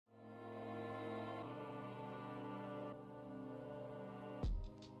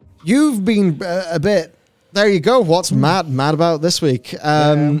you've been a bit. There you go. What's mad about this week?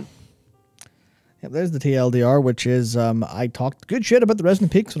 Yeah, there's the TLDR, which is I talked good shit about the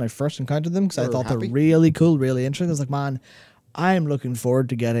Resonant Peaks when I first encountered them because I thought they're really cool, really interesting. I was like, man, I'm looking forward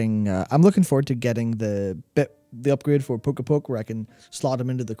to getting. The upgrade for Poke, where I can slot them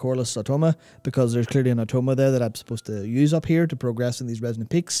into the Coreless Automa, because there's clearly an Automa there that I'm supposed to use up here to progress in these Resonant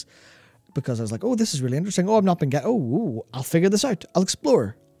Peaks. Because I was like, oh, this is really interesting. Oh, I've not been getting. Oh, I'll figure this out. I'll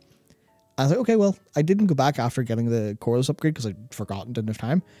explore. I was like, okay, well, I didn't go back after getting the Coreless upgrade because I'd forgotten, didn't have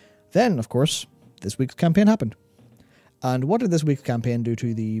time. Then, of course, this week's campaign happened. And what did this week's campaign do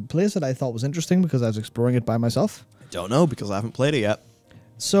to the place that I thought was interesting because I was exploring it by myself? I don't know because I haven't played it yet.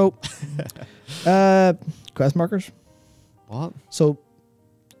 So, quest markers. What? So,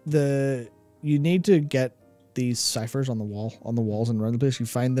 you need to get these ciphers on the walls and around the place. You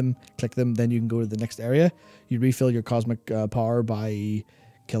find them, click them, then you can go to the next area. You refill your cosmic power by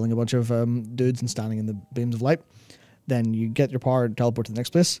killing a bunch of dudes and standing in the beams of light. Then you get your power and teleport to the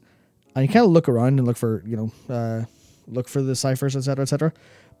next place. And you kind of look around and look for, look for the ciphers, etc., etc.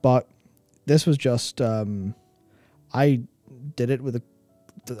 But this was just, I did it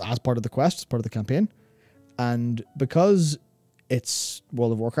as part of the quest, as part of the campaign. And because it's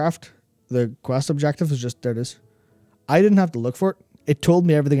World of Warcraft, the quest objective is just, there it is. I didn't have to look for it. It told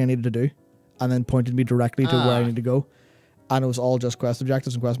me everything I needed to do and then pointed me directly to where I need to go. And it was all just quest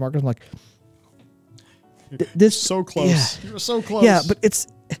objectives and quest markers. I'm like, this so close. Yeah. You were so close. Yeah, but it's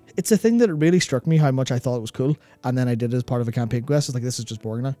a thing that really struck me how much I thought it was cool. And then I did it as part of a campaign quest. It's like, this is just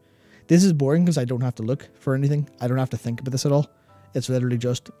boring now. This is boring because I don't have to look for anything. I don't have to think about this at all. It's literally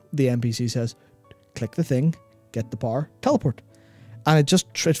just the NPC says, click the thing, get the power, teleport. And it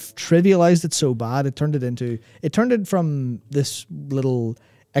just trivialized it so bad. It turned it from this little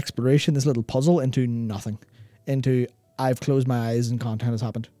exploration, this little puzzle, into nothing. Into, I've closed my eyes and content has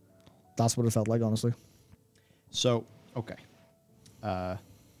happened. That's what it felt like, honestly. So, okay. There's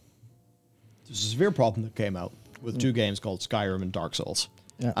a severe problem that came out with two games called Skyrim and Dark Souls.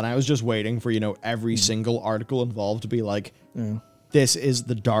 Yeah. And I was just waiting for, every single article involved to be like, this is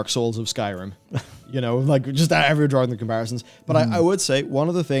the Dark Souls of Skyrim. Like just everyone drawing the comparisons. But I would say one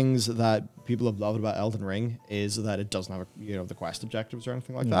of the things that people have loved about Elden Ring is that it doesn't have, the quest objectives or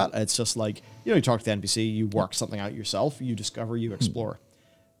anything like that. It's just like, you talk to the NPC, you work something out yourself, you discover, you explore.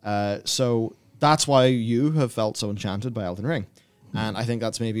 So that's why you have felt so enchanted by Elden Ring. And I think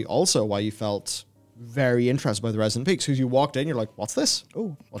that's maybe also why you felt very interested by the Resonant Peaks, because you walked in, you're like, what's this?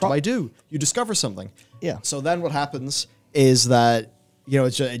 Oh, what do I do? You discover something. Yeah. So then what happens is that,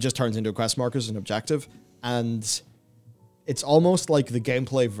 it just turns into a quest markers and objective. And it's almost like the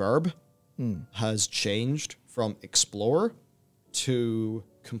gameplay verb has changed from explore to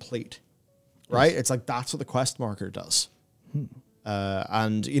complete. Right? It's like, that's what the quest marker does.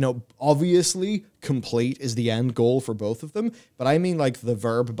 And, obviously complete is the end goal for both of them. But I mean, like, the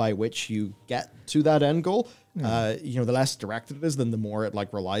verb by which you get to that end goal. The less directed it is, then the more it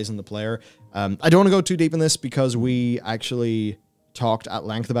relies on the player. I don't want to go too deep in this because we actually talked at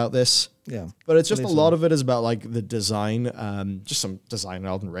length about this. Yeah. But it's just a lot of it is about the design, just some design in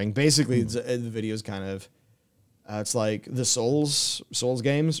Elden Ring. Basically, the video is kind of, it's like the Souls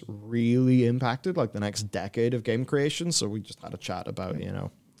games really impacted the next decade of game creation. So we just had a chat about,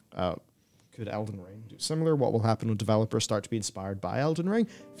 could Elden Ring do similar? What will happen when developers start to be inspired by Elden Ring?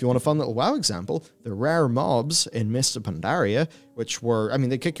 If you want a fun little WoW example, the rare mobs in Mists of Pandaria, which were,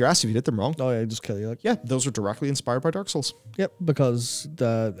 they kick your ass if you did them wrong. Oh, yeah, just kill you. Yeah, those were directly inspired by Dark Souls. Yep, because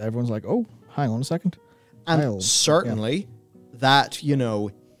everyone's like, oh, hang on a second. And certainly that,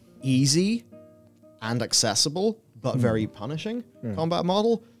 easy and accessible, but very punishing combat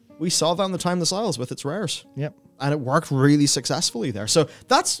model, we saw that in the Timeless Isles with its rares. Yep. And it worked really successfully there. So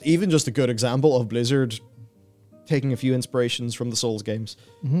that's even just a good example of Blizzard taking a few inspirations from the Souls games.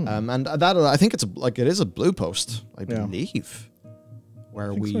 And that, I think it is a blue post, I believe,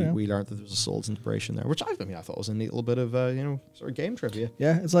 where we learned that there was a Souls inspiration there, which I thought was a neat little bit of, sort of game trivia.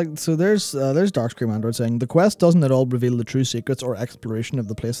 Yeah, it's like, so there's Darkscream Android saying, the quest doesn't at all reveal the true secrets or exploration of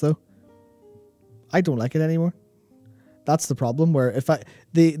the place, though. I don't like it anymore. That's the problem, where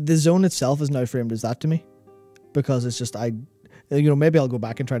the zone itself is now framed as that to me. Because it's just, maybe I'll go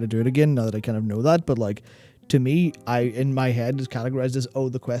back and try to do it again now that I kind of know that. But to me, in my head is categorized as, oh,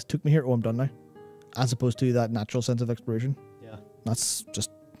 the quest took me here. Oh, I'm done now. As opposed to that natural sense of exploration. Yeah. That's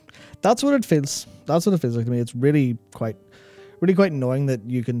what it feels. That's what it feels like to me. It's really quite annoying that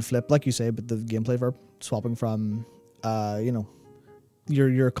you can flip, like you say, but the gameplay verb swapping from,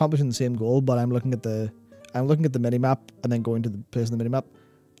 you're accomplishing the same goal, but I'm looking at the mini map and then going to the place in the mini map,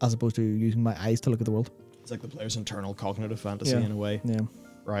 as opposed to using my eyes to look at the world. It's like the player's internal cognitive fantasy in a way. Yeah.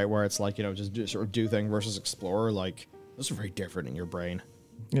 right? Where it's like, just sort of do thing versus explore. Like, those are very different in your brain.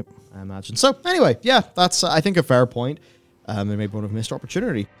 Yep. I imagine. So anyway, yeah, that's, I think, a fair point. And maybe one of missed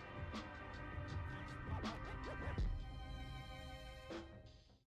opportunity.